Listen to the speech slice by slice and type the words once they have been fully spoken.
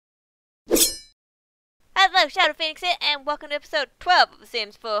Hello, Shadow Phoenix here, and welcome to episode 12 of the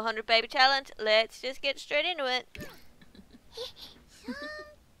Sims 400 Baby Challenge. Let's just get straight into it.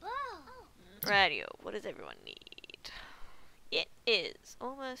 Radio, what does everyone need? It is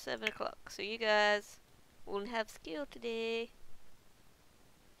almost 7 o'clock, so you guys won't have skill today.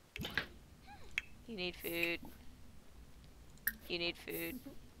 You need food. You need food.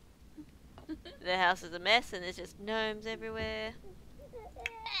 The house is a mess and there's just gnomes everywhere.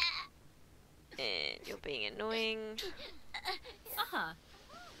 And you're being annoying.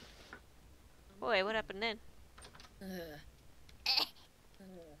 Boy, what happened then?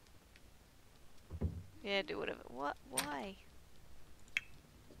 Yeah, do whatever. What? Why?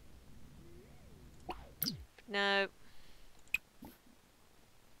 No.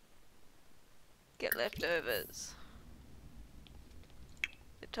 Get leftovers.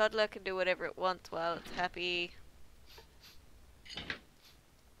 The toddler can do whatever it wants while it's happy.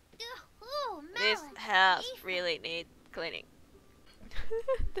 This house really needs cleaning.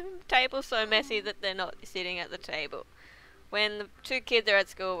 The table's so messy that they're not sitting at the table. When the two kids are at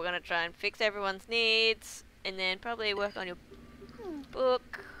school, we're going to try and fix everyone's needs, and then probably work on your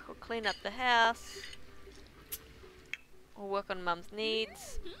book, or clean up the house, or work on Mum's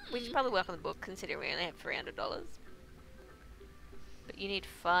needs. We should probably work on the book, considering we only have $300. But you need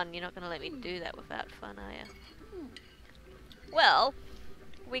fun. You're not going to let me do that without fun, are you? Well,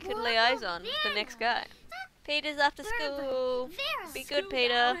 we could liaison with the next guy. Peter's after school. Be good,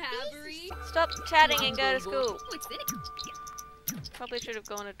 Peter. Stop chatting and go to school. Probably should have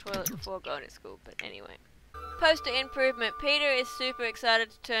gone to the toilet before going to school, but anyway. Poster improvement. Peter is super excited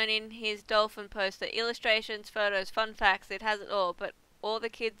to turn in his dolphin poster. Illustrations, photos, fun facts, it has it all, but all the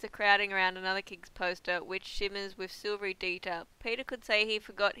kids are crowding around another kid's poster, which shimmers with silvery detail. Peter could say he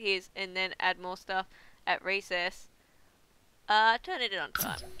forgot his and then add more stuff at recess. Turn it on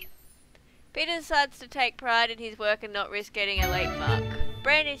time. Peter decides to take pride in his work and not risk getting a late mark.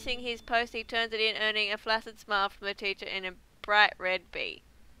 Brandishing his poster, he turns it in, earning a flaccid smile from the teacher and a bright red B.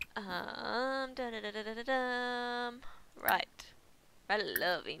 Right. I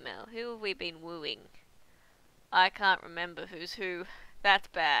love email. Who have we been wooing? I can't remember who's who. That's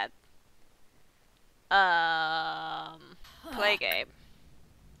bad. Play game.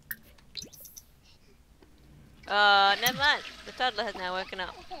 Never mind. The toddler has now woken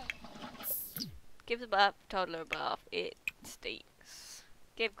up. Give the toddler a bath. It stinks.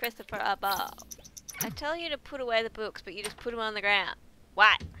 Give Christopher a bath. I tell you to put away the books, but you just put them on the ground.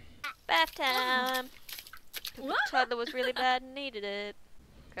 What? Bath time! The toddler was really bad and needed it.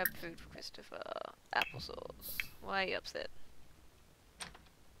 Grab food for Christopher. Applesauce. Why are you upset?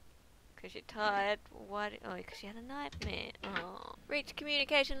 Because you're tired? Why? Oh, because you had a nightmare. Oh. Reach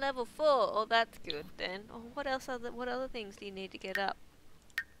communication level 4. Oh, that's good then. Oh, what other things do you need to get up?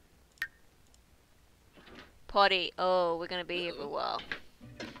 Potty. Oh, we're going to be here for a while.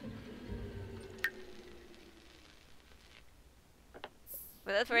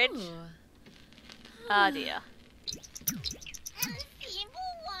 With the fridge? Ah, dear.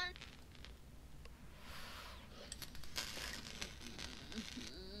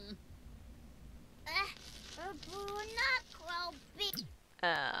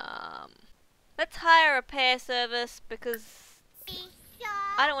 Let's hire a repair service because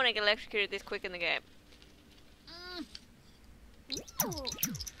I don't want to get electrocuted this quick in the game. Oh,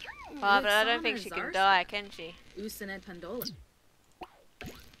 but I don't think she can die, can she?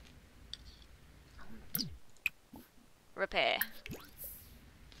 Repair.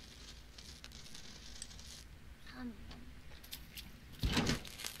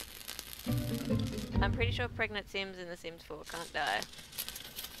 I'm pretty sure pregnant Sims in The Sims 4 can't die.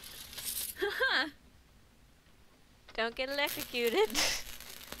 Don't get electrocuted.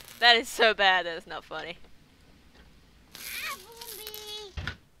 That is so bad that it's not funny.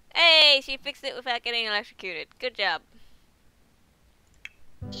 Hey, she fixed it without getting electrocuted. Good job.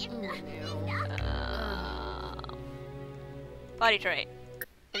 Potty train.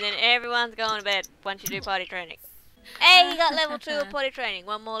 And then everyone's going to bed once you do potty training. Hey, he got level 2 of potty training.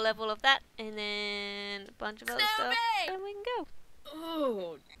 One more level of that, and then a bunch of other stuff, and we can go.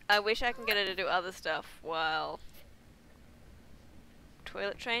 Oh. I wish I can get her to do other stuff while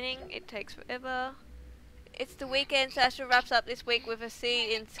toilet training. It takes forever. It's the weekend. Sasha wraps up this week with a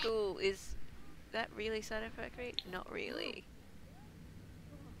C in school. Is that really satisfactory? Not really.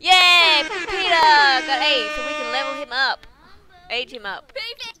 Yay! Peter got A, so we can level him up. Age him up.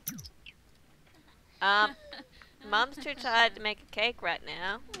 Mum's too tired to make a cake right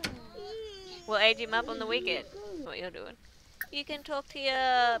now. We'll age him up on the weekend. That's what you're doing. You can talk to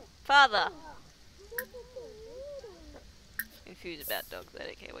your father. Confused about dogs, I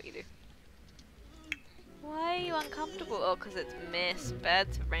don't care what you do. Why are you uncomfortable? Oh, because it's mess,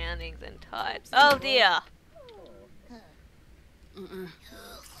 bad surroundings, and tight. Oh dear!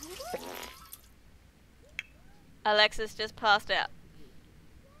 Alexis just passed out.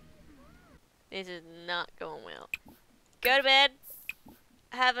 This is not going well. Go to bed.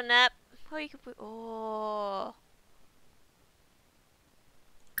 Have a nap. Oh, you can put. Oh.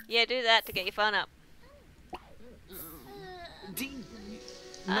 Yeah, do that to get your fun up.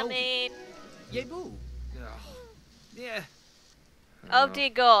 I mean. Yeah. Oh dear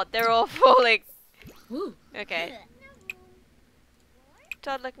God, they're all falling. Okay.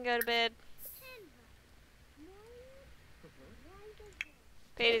 Toddler can go to bed.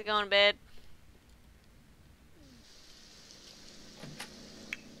 Peter's going to bed.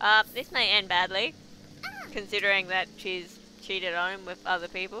 This may end badly, considering that she's cheated on him with other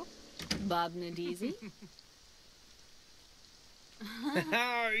people. Bob Nadizi?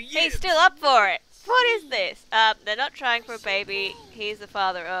 He's still up for it. What is this? They're not trying for a baby. He's the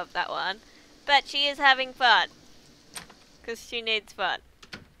father of that one. But she is having fun. Because she needs fun.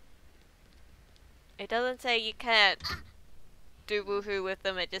 It doesn't say you can't do woohoo with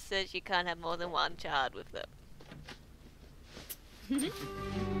them. It just says you can't have more than one child with them.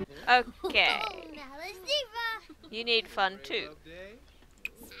 Okay. You need fun too.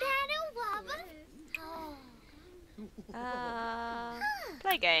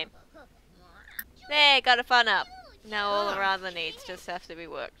 Play game. There, got a fun up. Now all the other needs just have to be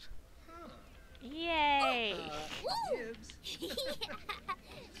worked. Yay!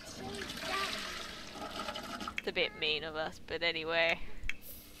 It's a bit mean of us, but anyway.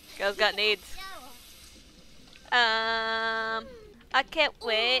 Girls got needs. I can't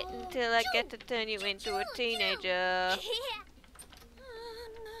wait until I get to turn you into a teenager.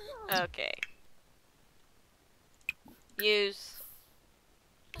 Okay. Use.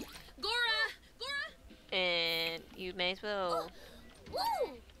 And you may as well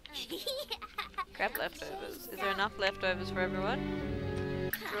grab leftovers. Is there enough leftovers for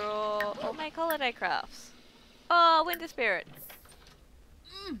everyone? Draw or make holiday crafts. Oh, winter spirit.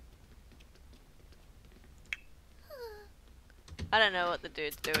 I don't know what the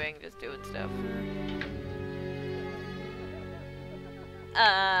dude's doing, just doing stuff.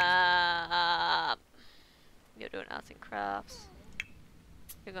 You're doing arts and crafts.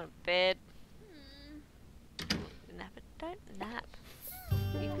 You're going to bed. Nap it. Don't nap.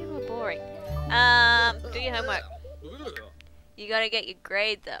 You people are boring. Do your homework. You gotta get your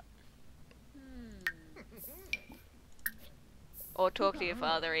grades up. Or talk to your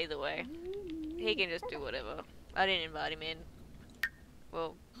father, either way. He can just do whatever. I didn't invite him in.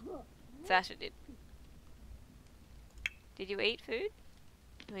 Well, Sasha did. Did you eat food?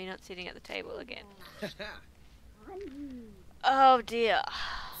 Or are you not sitting at the table again? Oh dear.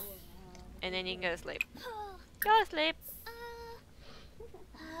 And then you can go to sleep. Go to sleep.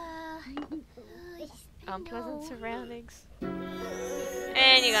 Unpleasant surroundings.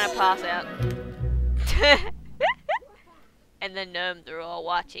 And you're gonna pass out. And the gnomes are all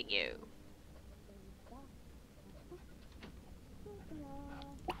watching you.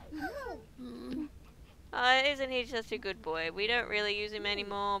 Isn't he just a good boy? We don't really use him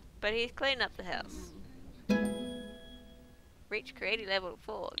anymore, but he's cleaning up the house. Reach creative level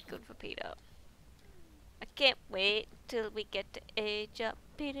 4. Good for Peter. I can't wait till we get to age up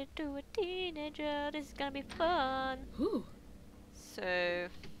Peter to a teenager. This is gonna be fun. Ooh. So,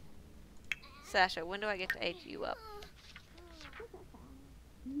 Sasha, when do I get to age you up?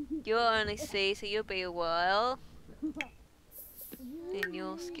 You're only C, so you'll be a while. In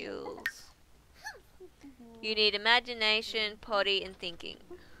your skills. You need imagination, potty, and thinking.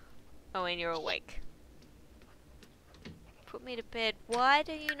 Oh, and you're awake. Put me to bed. Why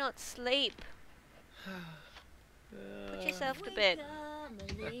do you not sleep? Put yourself to bed.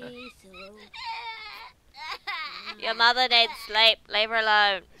 Your mother needs sleep. Leave her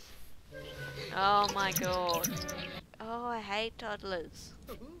alone. Oh my god. Oh, I hate toddlers.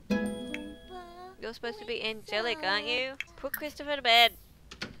 You're supposed to be angelic, aren't you? Put Christopher to bed.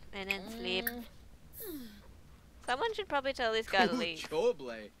 And then sleep. Someone should probably tell this guy to leave. Oh,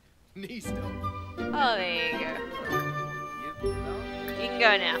 there you go. You can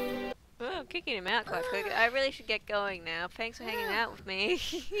go now. Oh, I'm kicking him out quite quick. I really should get going now. Thanks for hanging out with me.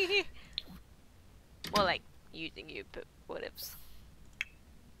 More like using you, but whatevs.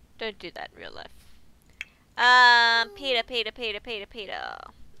 Don't do that in real life. Peter.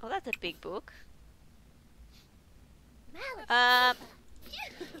 Oh, that's a big book.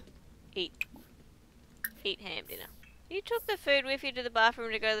 Eat. Eat ham dinner. You took the food with you to the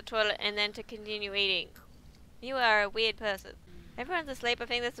bathroom to go to the toilet and then to continue eating. You are a weird person. Everyone's asleep. I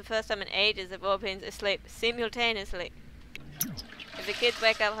think that's the first time in ages they've all been asleep simultaneously. If the kids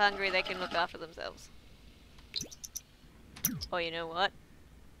wake up hungry, they can look after themselves. Or you know what?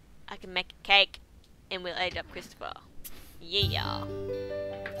 I can make a cake and we'll age up Christopher. Yeah.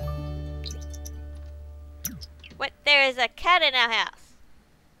 What? There is a cat in our house.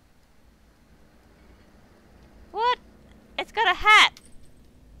 What? It's got a hat.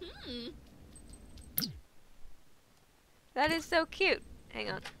 That is so cute. Hang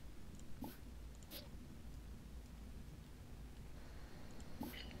on.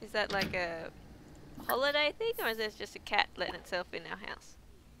 Is that like a holiday thing, or is this just a cat letting itself in our house?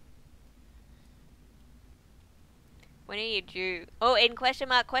 When are you due? Oh, in question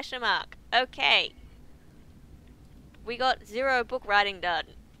mark, question mark. Okay. We got 0 book writing done.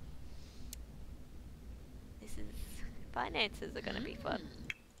 This is... finances are gonna be fun.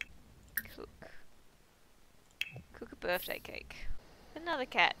 Cook a birthday cake. Another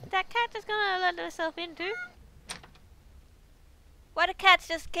cat. That cat just gonna let herself in too? Why do cats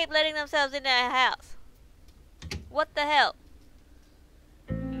just keep letting themselves into our house? What the hell?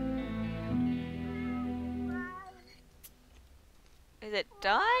 Is it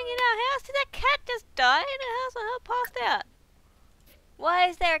dying in our house? Did that cat just die in our house or how passed out? Why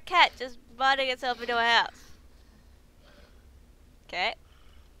is there a cat just inviting itself into our house? Okay.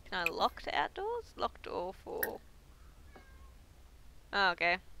 Can I lock to outdoors? Lock door for... oh,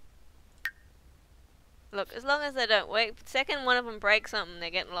 okay. Look, as long as they don't wait, the second one of them breaks something, they're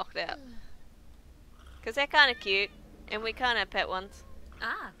getting locked out. Because they're kind of cute, and we can't have pet ones.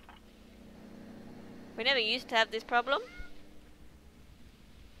 Ah. We never used to have this problem.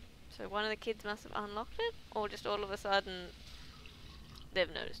 So one of the kids must have unlocked it, or just all of a sudden,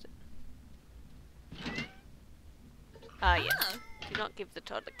 they've noticed it. Ah, yes. Do not give the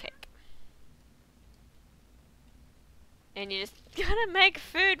toddler cake. And you just gotta make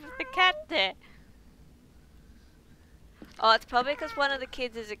food with the cat there. Oh, it's probably because one of the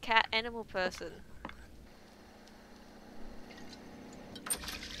kids is a cat animal person.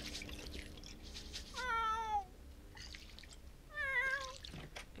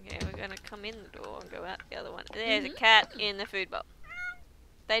 Okay, we're gonna come in the door and go out the other one. There's a cat in the food bowl.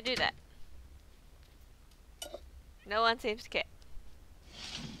 They do that. No one seems to care.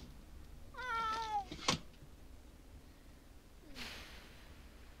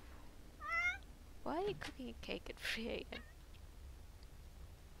 Why are you cooking a cake at 3 AM?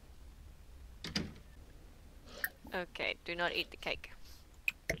 Okay, do not eat the cake.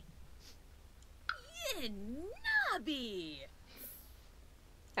 Nobby.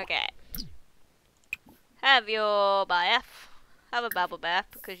 Okay. Have your bath. Have a bubble bath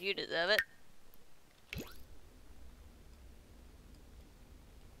because you deserve it.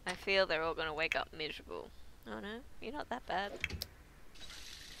 I feel they're all gonna wake up miserable. Oh no, you're not that bad.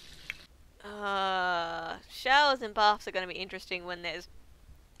 Showers and baths are gonna be interesting when there's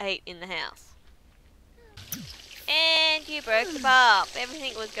 8 in the house. And you broke the bath.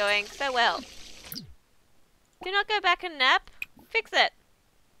 Everything was going so well. Do not go back and nap. Fix it.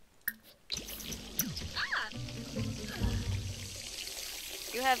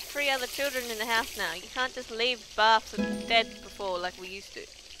 You have 3 other children in the house now. You can't just leave baths dead before like we used to.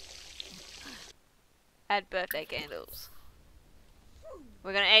 Add birthday candles.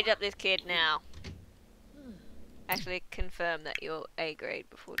 We're gonna age up this kid now. Actually confirm that you're A grade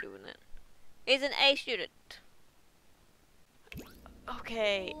before doing it. Is an A student.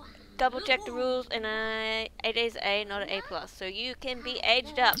 Okay. Double check the rules and it is A, not an A+. So you can be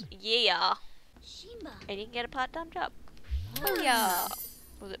aged up. Yeah. And you can get a part-time job. Oh yeah.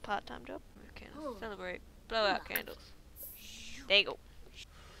 Was it part-time job? Okay. Celebrate. Blow out candles. There you go.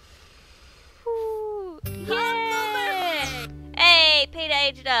 Woo. Yay! Hey, Peter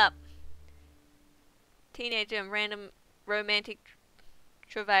aged up. Teenager and random romantic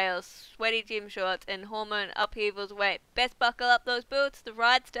travails, sweaty gym shorts, and hormone upheavals wait. Best buckle up those boots. The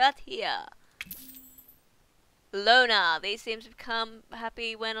ride starts here. Loner. These seems to become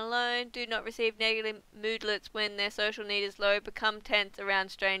happy when alone. Do not receive negative moodlets when their social need is low. Become tense around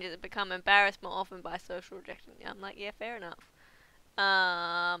strangers and become embarrassed more often by social rejection. Yeah, I'm like, yeah, fair enough.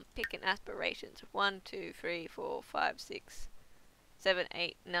 Pick an aspirations. 1, 2, 3, 4, 5, 6, 7,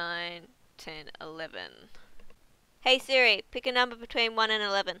 8, 9, 10, 11. Hey Siri, pick a number between 1 and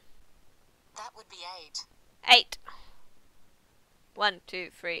 11. That would be 8. 8. 1, 2,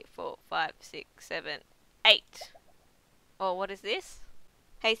 3, 4, 5, 6, 7, 8. Oh, what is this?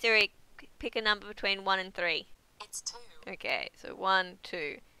 Hey Siri, pick a number between 1 and 3. It's 2. Okay, so 1,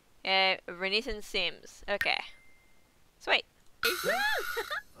 2. Renaissance Sims. Okay. Sweet.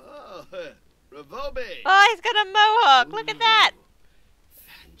 Oh, Ravobe. Oh, he's got a mohawk. Look at that.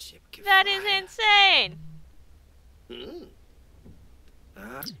 That is insane!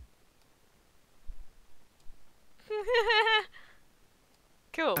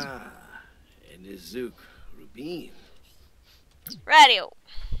 Cool. And the Zook Rubin. Radio.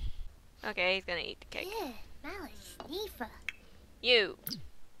 Okay, he's gonna eat the cake. You.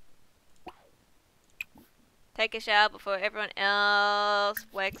 Take a shower before everyone else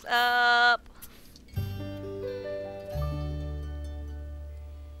wakes up.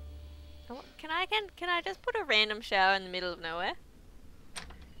 Oh, can I just put a random shower in the middle of nowhere?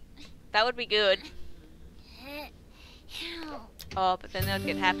 That would be good. Oh, but then they'll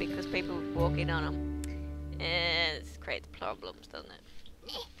get happy because people would walk in on them. And this creates problems, doesn't it?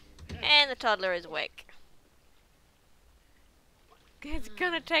 And the toddler is awake. It's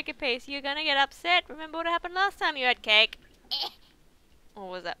gonna take a piece. You're gonna get upset. Remember what happened last time you had cake? Or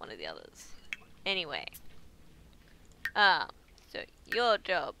was that one of the others? Anyway. So your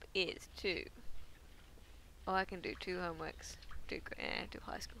job is to... Oh, I can do 2 homeworks. Do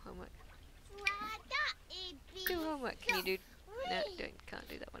high school homework. Do homework. Can you do... No, can't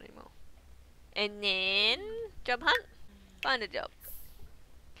do that one anymore. And then... Job hunt. Find a job.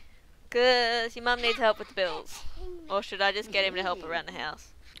 Cause your mum needs help with the bills. Or should I just get him to help around the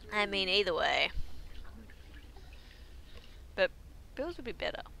house? I mean, either way. But bills would be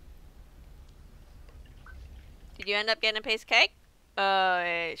better. Did you end up getting a piece of cake?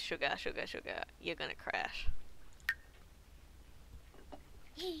 Oh, sugar. You're gonna crash.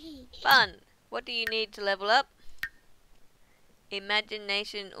 Fun. What do you need to level up?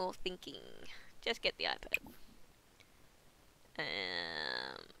 Imagination or thinking. Just get the iPad.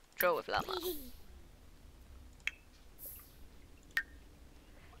 Draw with llama.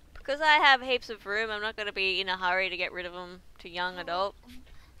 Because I have heaps of room, I'm not going to be in a hurry to get rid of them to young adult.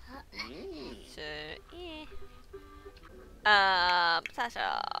 So, yeah.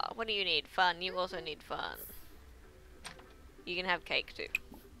 Sasha, what do you need? Fun. You also need fun. You can have cake too.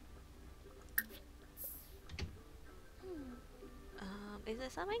 Is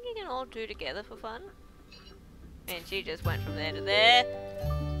there something you can all do together for fun? And she just went from there to there.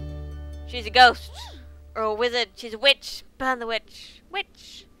 She's a ghost. Or a wizard. She's a witch. Burn the witch.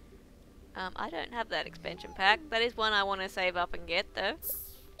 Witch. I don't have that expansion pack. That is one I want to save up and get though.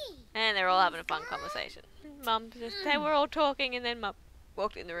 And they're all having a fun conversation. They were all talking and then Mum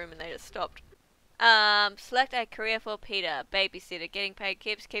walked in the room and they just stopped. Select a career for Peter. Babysitter. Getting paid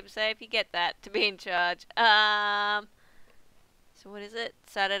keeps safe. You get that. To be in charge. So what is it?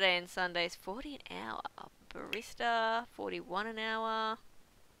 Saturday and Sundays, 40 an hour. Barista, 41 an hour.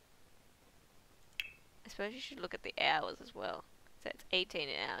 I suppose you should look at the hours as well. So it's 18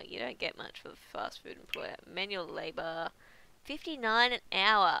 an hour. You don't get much for the fast food employer. Manual labour, 59 an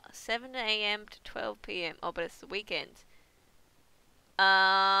hour. 7 a.m. to 12 p.m. Oh, but it's the weekends.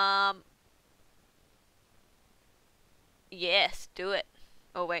 Yes, do it.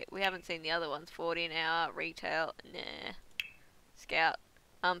 Oh wait, we haven't seen the other ones. 40 an hour, retail, nah. Scout,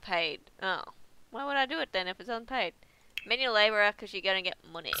 unpaid. Oh, why would I do it then if it's unpaid? Manual labourer, because you're going to get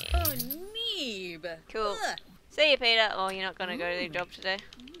money. Oh, neeb. Cool. See you, Peter. Oh, you're not going to go to your job today?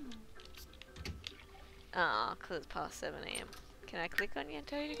 Oh, because it's past 7 a.m. Can I click on you and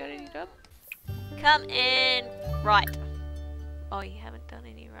tell you to go to your job? Come and write. Oh, you haven't done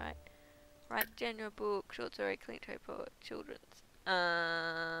any right. Write general book, short story, clean trade poet, children's.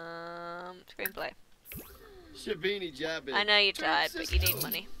 Screenplay. Shabini Jabin. I know you're tired, but you need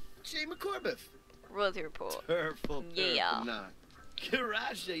money. Jay McCormick. Royalty report. Purple. Yeah.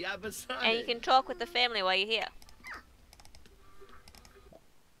 Karaja Yabasani. And you can talk with the family while you're here.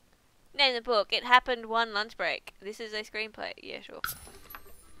 Name the book. It happened one lunch break. This is a screenplay. Yeah, sure.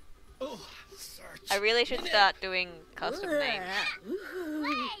 Oh, search. I really should start doing custom names.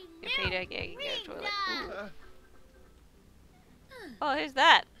 Yeah, Peter, yeah, you can go to the toilet. Oh, who's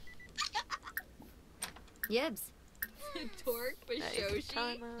that? Yebs. Torque That is the Bashoshi.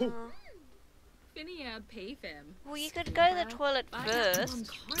 timer. Finia Payfim. Well, you could go to the toilet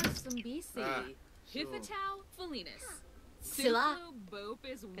first. Hifatow Felinus. Silla.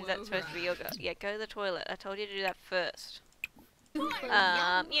 Is that supposed to be your go? Yeah, go to the toilet. I told you to do that first.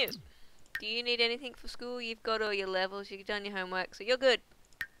 You. Do you need anything for school? You've got all your levels, you've done your homework, so you're good.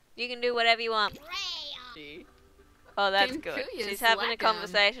 You can do whatever you want. Oh, that's good. She's having a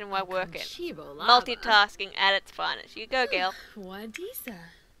conversation while working. Multitasking at its finest. You go, girl. Wadisa.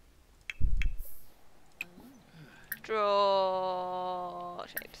 Draw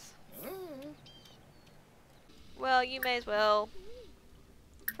shapes. Well, you may as well.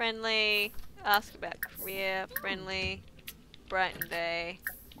 Friendly. Ask about career. Friendly. Brighten day.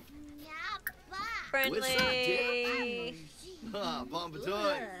 Friendly. Ah,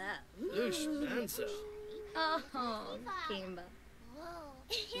 Bombadoy. Lush, Manso. Oh, Kimba.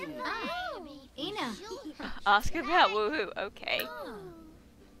 Ina. Ask about woohoo. Okay.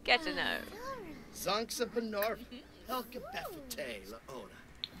 Get to know. Zonks up and north. Helka Bethate, Laona.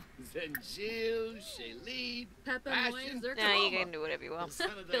 Zenjil, Shailene. Peppa Ashton. Moyes, No, you can do whatever you want.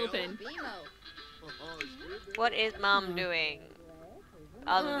 Philpin. What is Mum doing?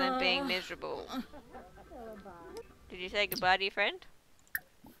 Other than being miserable. Did you say goodbye to your friend?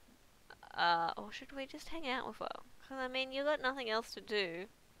 Or should we just hang out with her? Because, I mean, you got nothing else to do.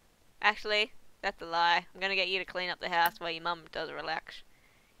 Actually, that's a lie. I'm gonna get you to clean up the house while your mum does relax.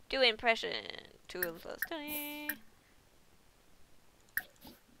 Do impression. 2 plus 20.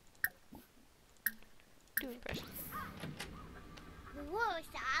 Do impression.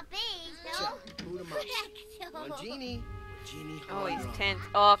 One genie. Genie Oh, he's Hydra. tense.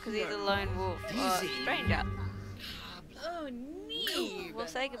 Oh, because he's a lone wolf. Oh, Easy. stranger. Oh, neat. We'll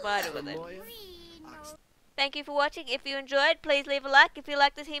say goodbye to her then. Samoya. Ox- Thank you for watching. If you enjoyed, please leave a like. If you'd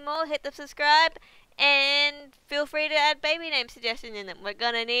like to see more, hit the subscribe. And feel free to add baby name suggestions in them. We're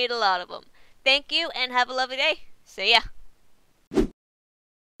going to need a lot of them. Thank you and have a lovely day. See ya.